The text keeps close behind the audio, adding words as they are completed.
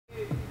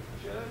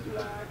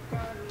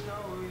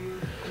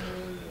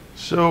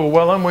So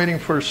while I'm waiting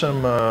for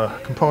some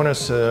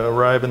components to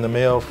arrive in the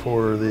mail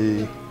for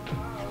the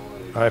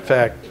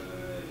IFAK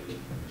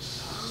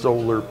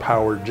solar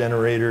power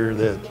generator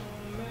that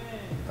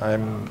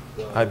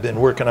I've been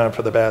working on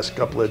for the past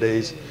couple of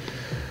days,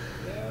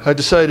 I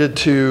decided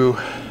to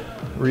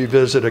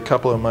revisit a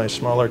couple of my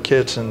smaller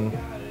kits and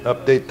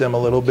update them a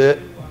little bit.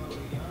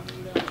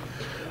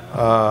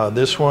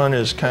 This one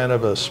is kind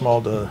of a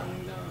small to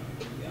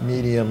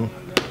medium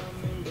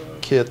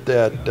kit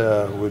that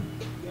would,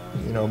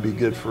 be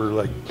good for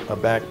like a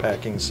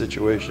backpacking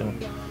situation.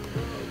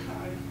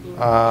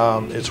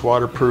 It's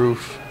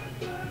waterproof.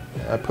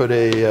 I put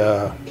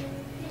a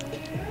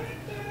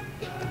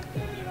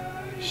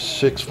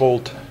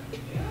 6-volt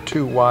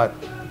 2-watt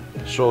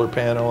solar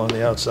panel on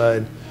the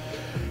outside,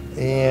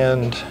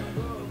 and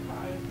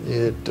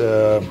it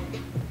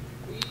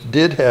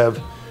did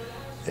have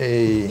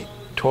a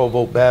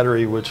 12-volt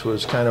battery, which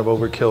was kind of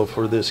overkill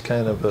for this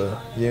kind of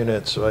a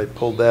unit, so I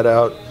pulled that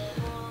out,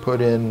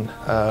 put in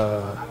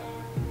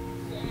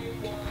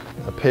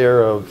a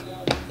pair of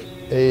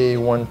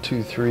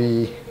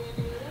A123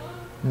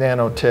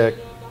 nanotech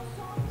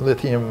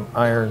lithium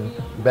iron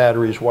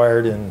batteries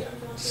wired in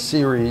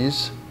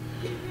series,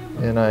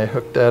 and I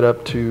hooked that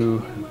up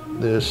to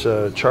this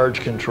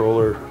charge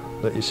controller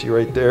that you see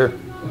right there.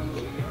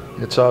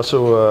 It's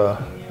also a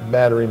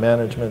battery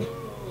management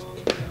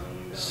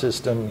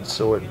system,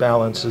 so it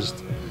balances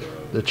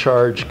the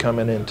charge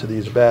coming into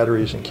these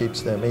batteries and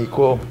keeps them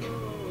equal.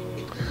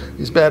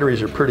 These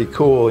batteries are pretty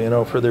cool,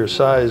 for their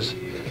size.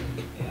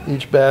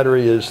 Each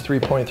battery is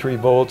 3.3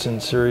 volts in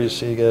series,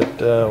 so you get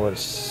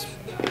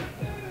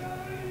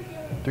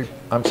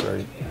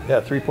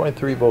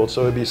 3.3 volts,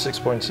 so it'd be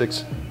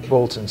 6.6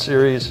 volts in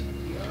series.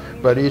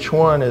 But each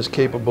one is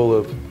capable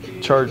of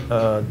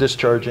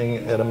discharging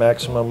at a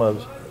maximum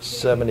of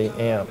 70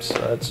 amps.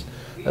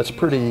 That's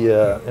pretty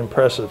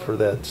impressive for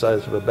that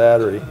size of a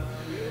battery.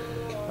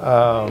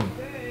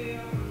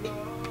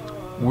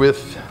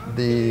 With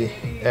the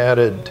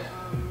added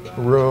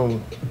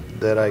room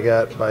that I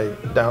got by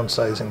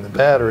downsizing the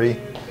battery,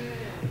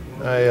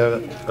 I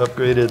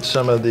upgraded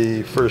some of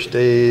the first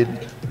aid,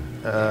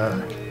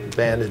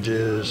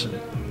 bandages,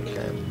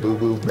 and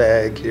boo-boo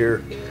bag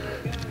here.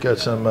 Got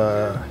some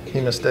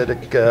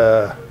hemostatic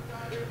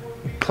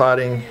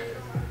clotting,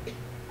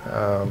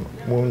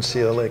 wound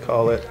seal they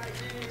call it,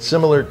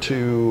 similar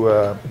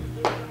to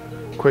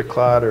Quick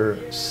Clot or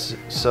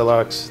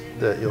Celox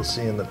that you'll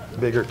see in the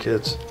bigger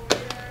kits.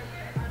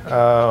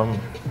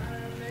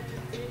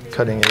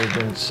 Cutting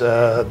agents.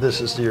 This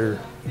is your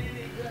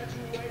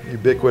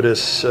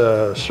ubiquitous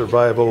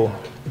survival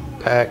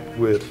pack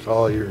with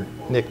all your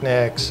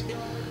knickknacks,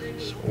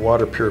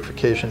 water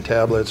purification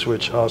tablets,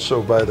 which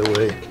also, by the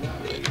way,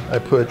 I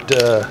put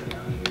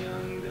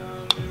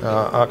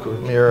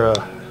Aquamira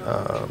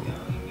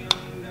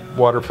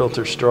water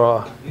filter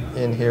straw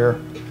in here,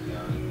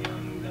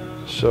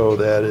 so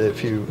that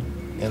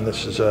and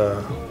this is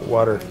a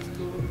water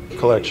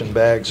collection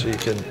bag, so you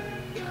can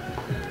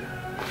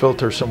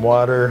filter some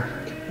water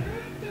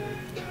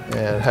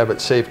and have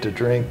it safe to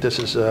drink. This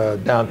is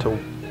down to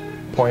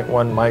 0.1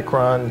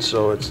 micron,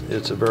 so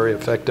it's a very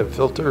effective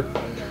filter.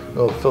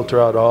 It'll filter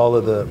out all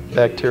of the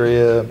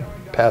bacteria,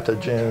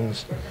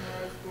 pathogens,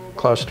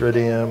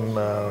 Clostridium,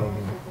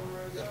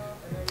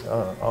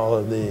 all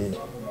of the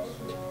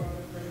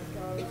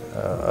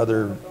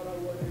other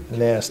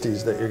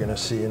nasties that you're going to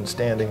see in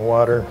standing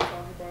water.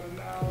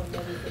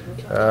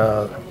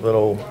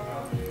 Little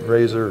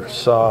razor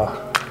saw,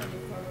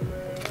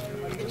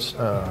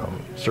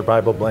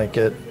 survival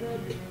blanket.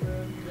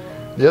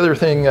 The other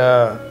thing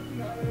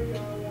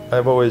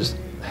I've always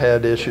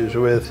had issues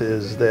with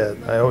is that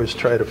I always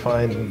try to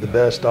find the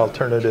best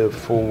alternative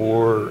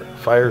for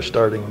fire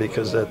starting,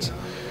 because that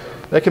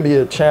can be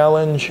a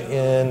challenge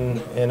in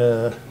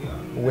a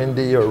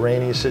windy or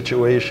rainy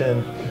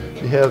situation.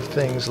 You have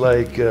things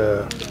like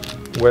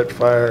wet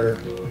fire.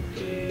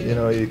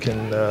 You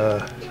can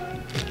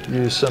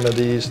use some of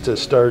these to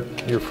start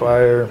your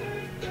fire.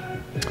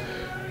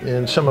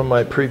 In some of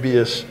my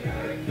previous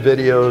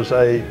videos,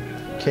 I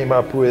came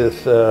up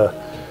with,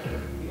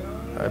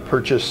 I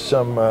purchased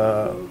some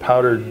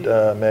powdered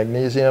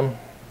magnesium,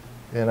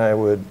 and I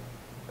would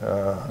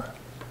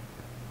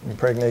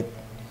impregnate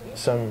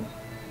some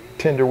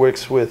tinder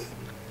wicks with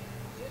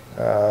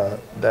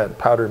that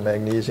powdered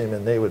magnesium,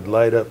 and they would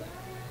light up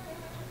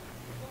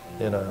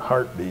in a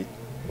heartbeat,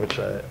 which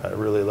I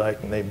really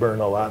like, and they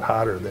burn a lot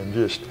hotter than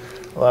just,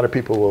 a lot of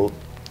people will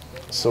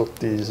soak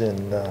these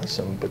in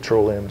some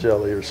petroleum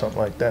jelly or something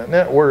like that, and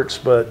that works,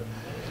 but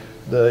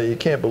you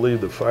can't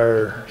believe the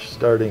fire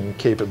starting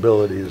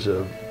capabilities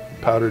of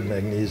powdered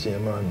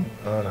magnesium on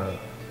a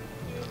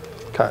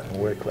cotton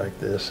wick like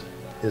this.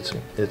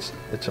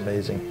 It's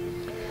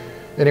amazing.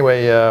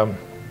 Anyway,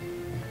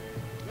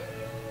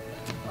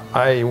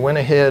 I went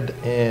ahead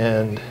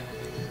and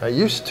I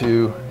used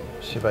to,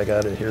 see if I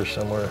got it here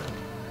somewhere.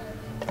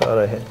 Thought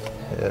I had.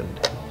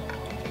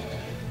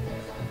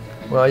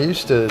 Well, I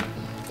used to.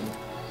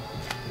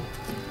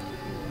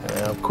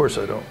 Of course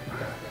I don't.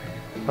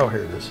 Oh,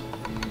 here it is.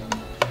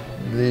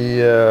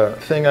 The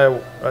thing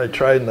I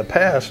tried in the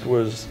past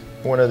was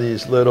one of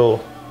these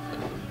little,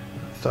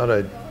 I thought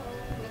I'd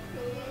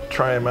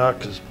try them out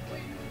because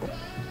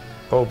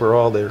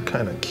overall they're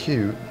kind of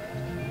cute.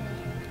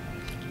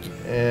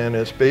 And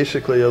it's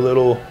basically a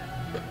little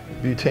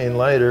butane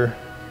lighter,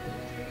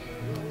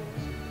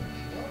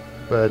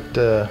 but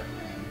the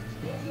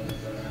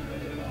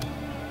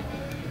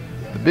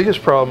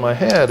biggest problem I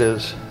had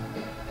is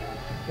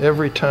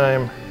every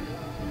time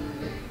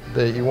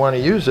that you want to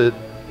use it,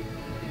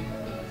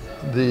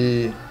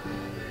 the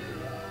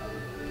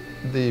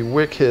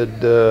wick had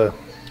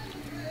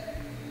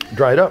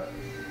dried up,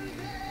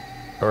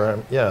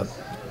 or yeah,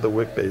 the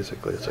wick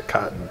basically, it's a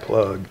cotton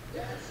plug,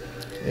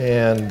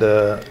 and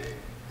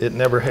it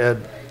never had,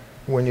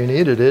 when you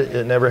needed it,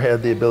 it never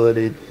had the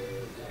ability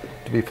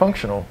to be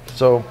functional.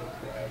 So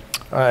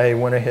I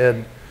went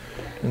ahead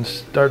and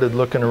started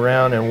looking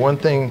around, and one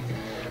thing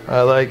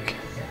I like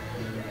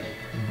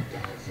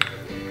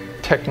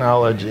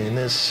technology, and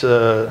this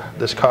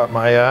caught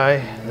my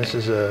eye. This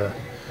is a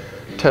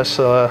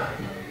Tesla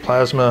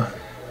plasma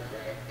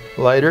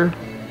lighter,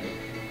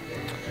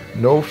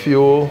 no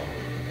fuel.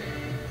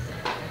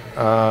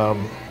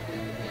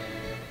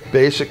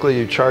 Basically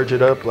you charge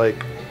it up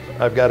like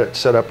I've got it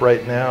set up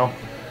right now.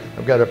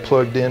 I've got it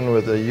plugged in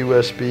with a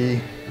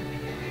USB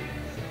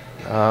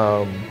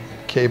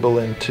cable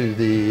into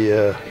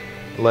the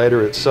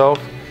lighter itself,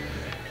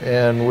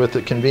 and with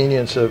the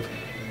convenience of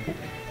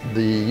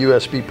the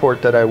USB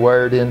port that I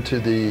wired into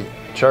the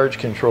charge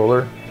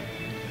controller,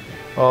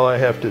 all I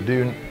have to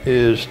do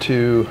is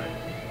to,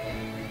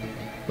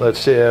 let's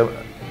say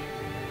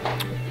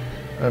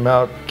I'm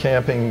out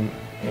camping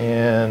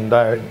and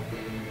I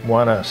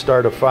want to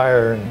start a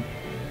fire, and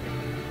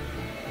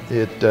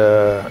if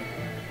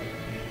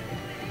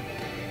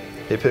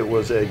it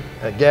was a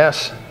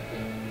gas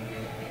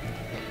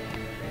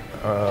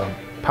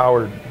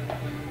powered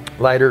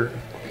lighter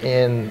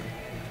and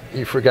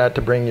you forgot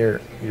to bring your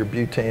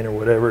butane or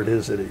whatever it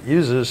is that it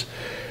uses,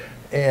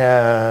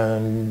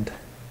 and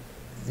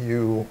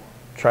you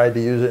tried to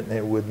use it and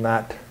it would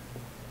not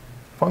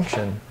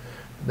function,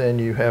 then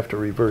you have to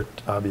revert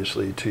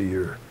obviously to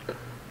your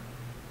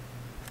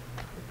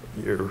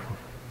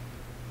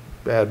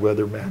bad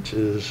weather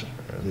matches,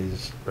 or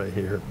these right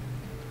here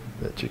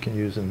that you can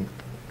use in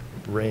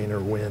rain or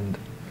wind,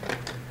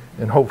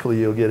 and hopefully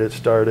you'll get it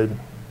started.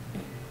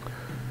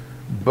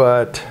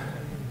 But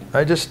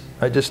I just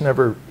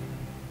never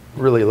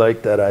really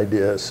liked that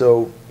idea.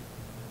 So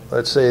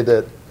let's say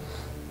that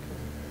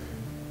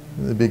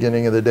in the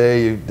beginning of the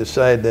day you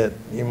decide that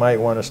you might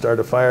want to start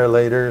a fire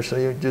later, so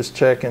you just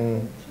check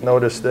and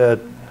notice that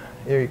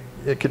it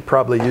could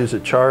probably use a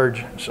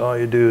charge. So all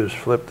you do is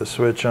flip the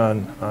switch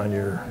on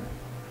your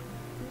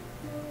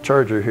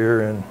charger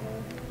here, and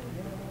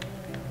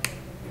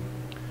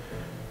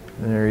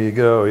there you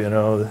go. You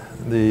know,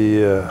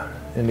 the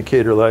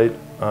indicator light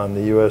on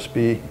the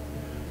USB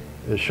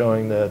is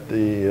showing that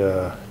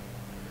the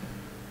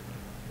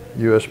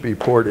USB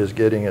port is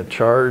getting a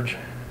charge,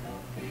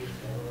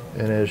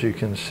 and as you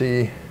can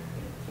see,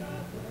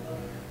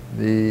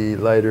 the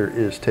lighter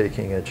is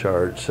taking a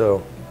charge.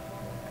 So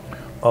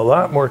a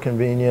lot more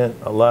convenient,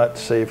 a lot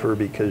safer,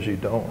 because you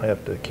don't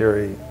have to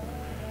carry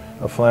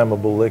a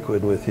flammable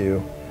liquid with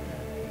you.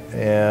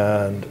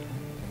 And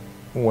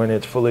when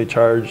it's fully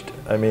charged,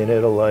 I mean,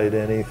 it'll light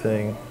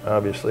anything.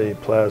 Obviously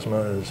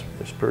plasma is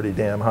pretty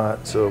damn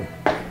hot, so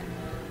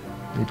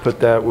you put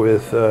that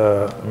with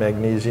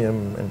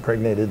magnesium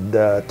impregnated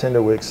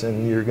tinder wicks,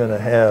 and you're going to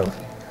have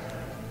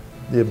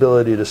the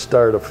ability to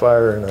start a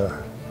fire in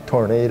a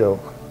tornado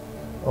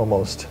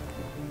almost.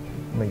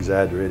 I'm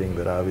exaggerating,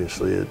 but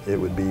obviously it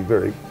would be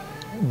very,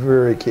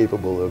 very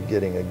capable of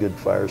getting a good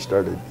fire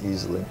started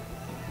easily.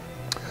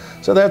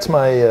 So that's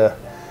my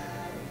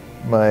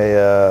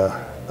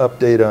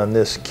update on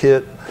this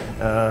kit.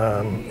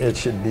 It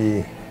should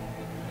be,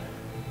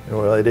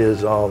 well, it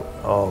is all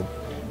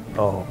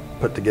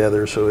put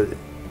together, so it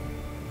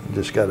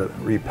just got to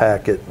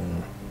repack it,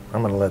 and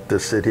I'm going to let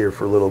this sit here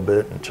for a little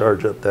bit and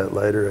charge up that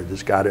lighter. I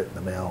just got it in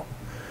the mail.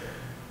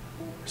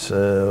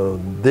 So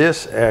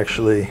this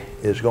actually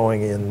is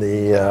going in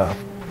the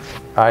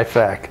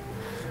IFAK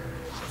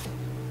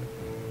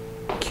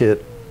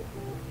kit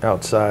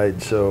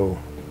outside, so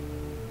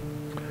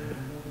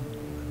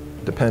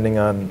depending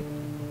on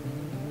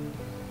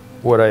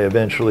what I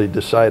eventually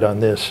decide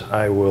on this,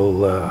 I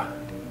will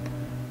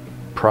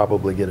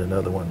probably get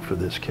another one for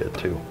this kit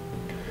too.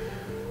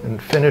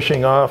 And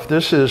finishing off,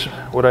 this is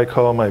what I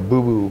call my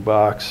boo-boo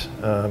box.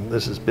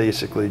 This is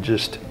basically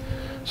just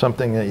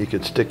something that you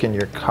could stick in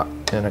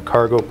in a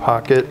cargo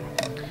pocket.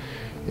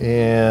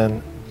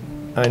 And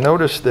I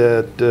noticed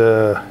that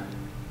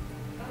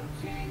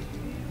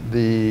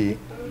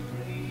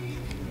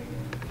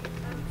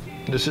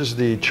this is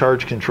the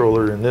charge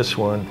controller in this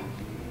one,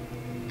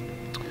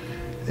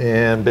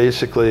 and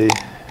basically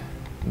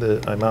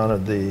I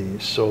mounted the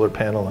solar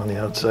panel on the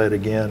outside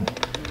again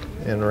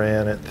and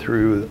ran it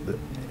through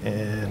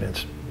and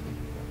it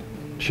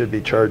should be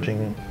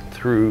charging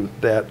through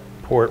that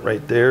port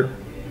right there.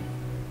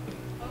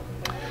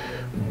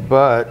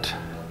 but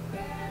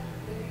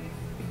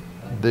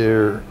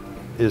there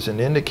is an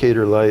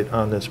indicator light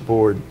on this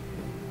board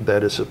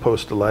that is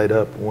supposed to light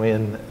up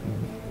when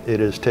it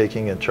is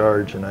taking a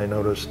charge, and I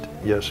noticed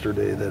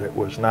yesterday that it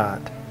was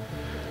not.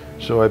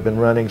 So I've been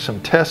running some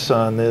tests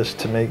on this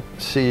to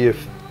see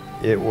if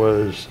it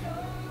was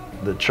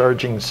the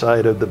charging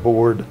side of the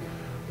board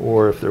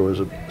or if there was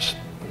a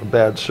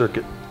bad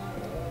circuit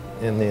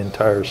in the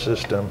entire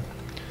system.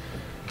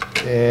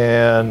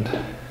 And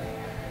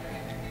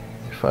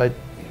if I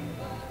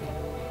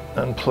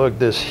unplug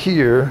this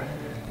here,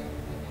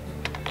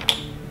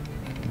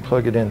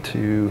 plug it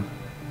into,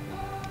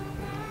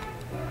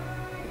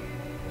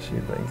 see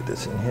if I can get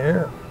this in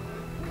here,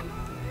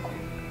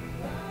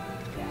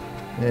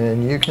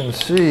 and you can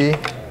see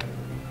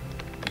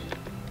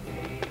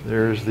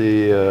there's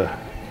the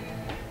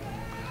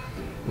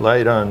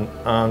light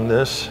on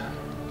this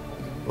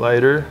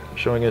lighter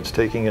showing it's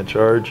taking a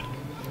charge.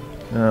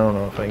 I don't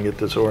know if I can get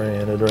this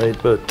oriented right,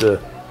 but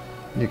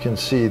you can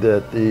see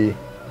that the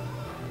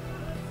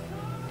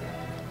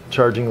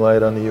charging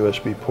light on the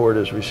USB port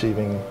is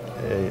receiving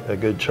a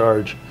good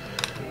charge.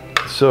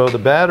 So the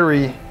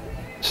battery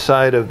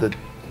side of the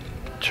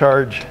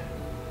charge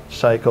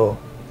cycle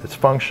is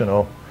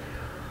functional.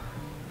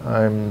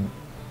 I'm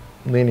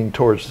leaning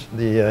towards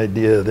the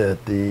idea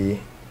that the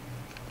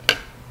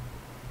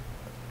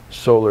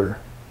solar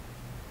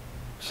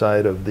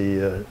side of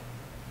the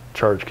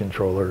charge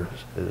controller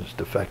is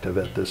defective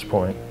at this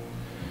point.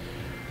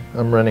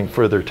 I'm running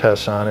further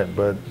tests on it,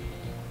 but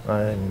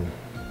I'm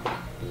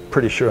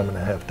pretty sure I'm going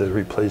to have to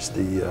replace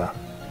the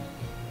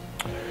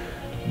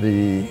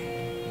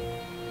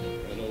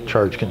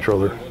charge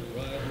controller.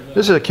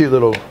 This is a cute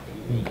little,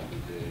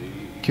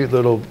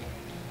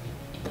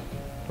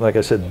 like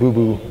I said,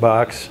 boo-boo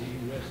box.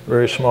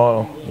 Very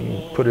small. You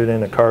can put it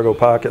in a cargo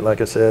pocket,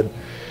 like I said.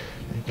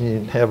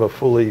 You have a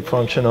fully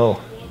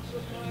functional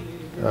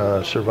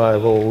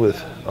survival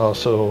with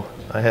also,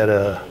 I had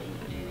a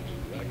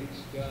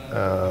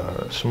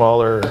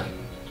smaller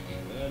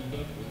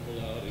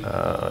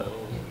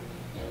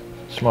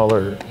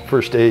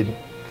first aid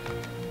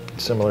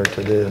similar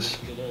to this,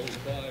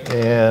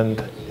 and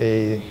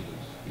a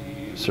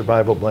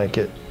survival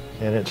blanket,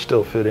 and it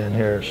still fit in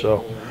here.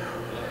 So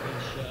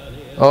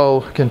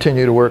I'll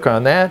continue to work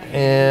on that,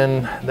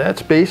 and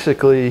that's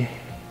basically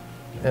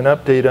an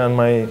update on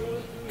my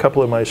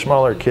couple of my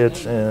smaller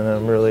kits, and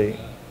I'm really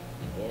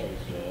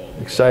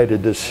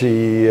excited to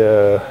see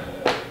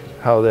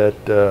how that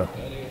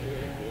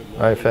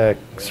IFAK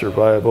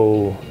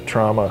survival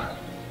trauma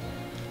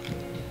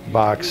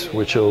box,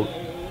 which will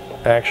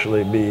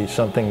actually be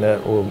something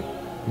that will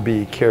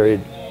be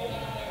carried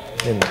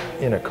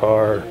in a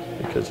car,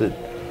 because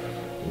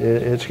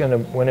it's gonna,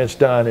 when it's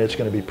done, it's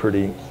gonna be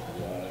pretty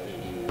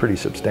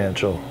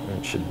substantial.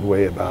 It should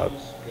weigh about,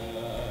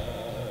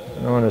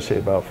 I want to say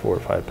about 4 or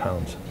 5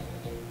 pounds,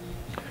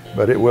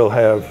 but it will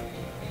have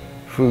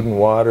food and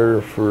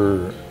water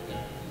for a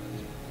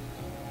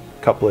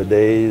couple of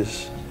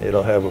days.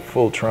 It'll have a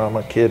full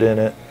trauma kit in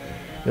it.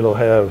 It'll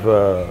have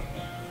a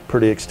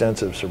pretty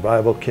extensive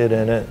survival kit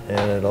in it,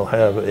 and it'll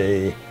have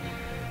a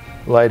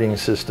lighting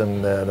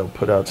system that'll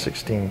put out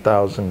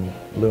 16,000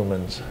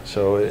 lumens.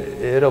 So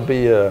it'll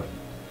be a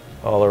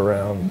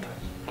all-around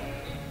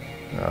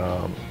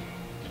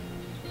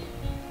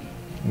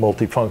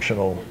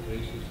multifunctional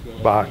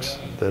box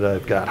that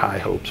I've got high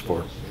hopes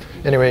for.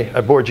 Anyway,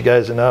 I bored you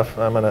guys enough.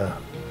 I'm gonna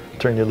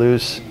turn you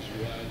loose.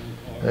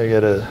 I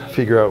gotta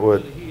figure out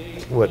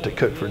what to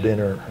cook for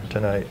dinner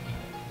tonight.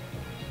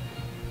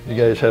 You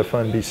guys have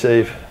fun, be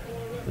safe.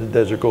 The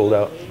Desert Gold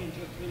out.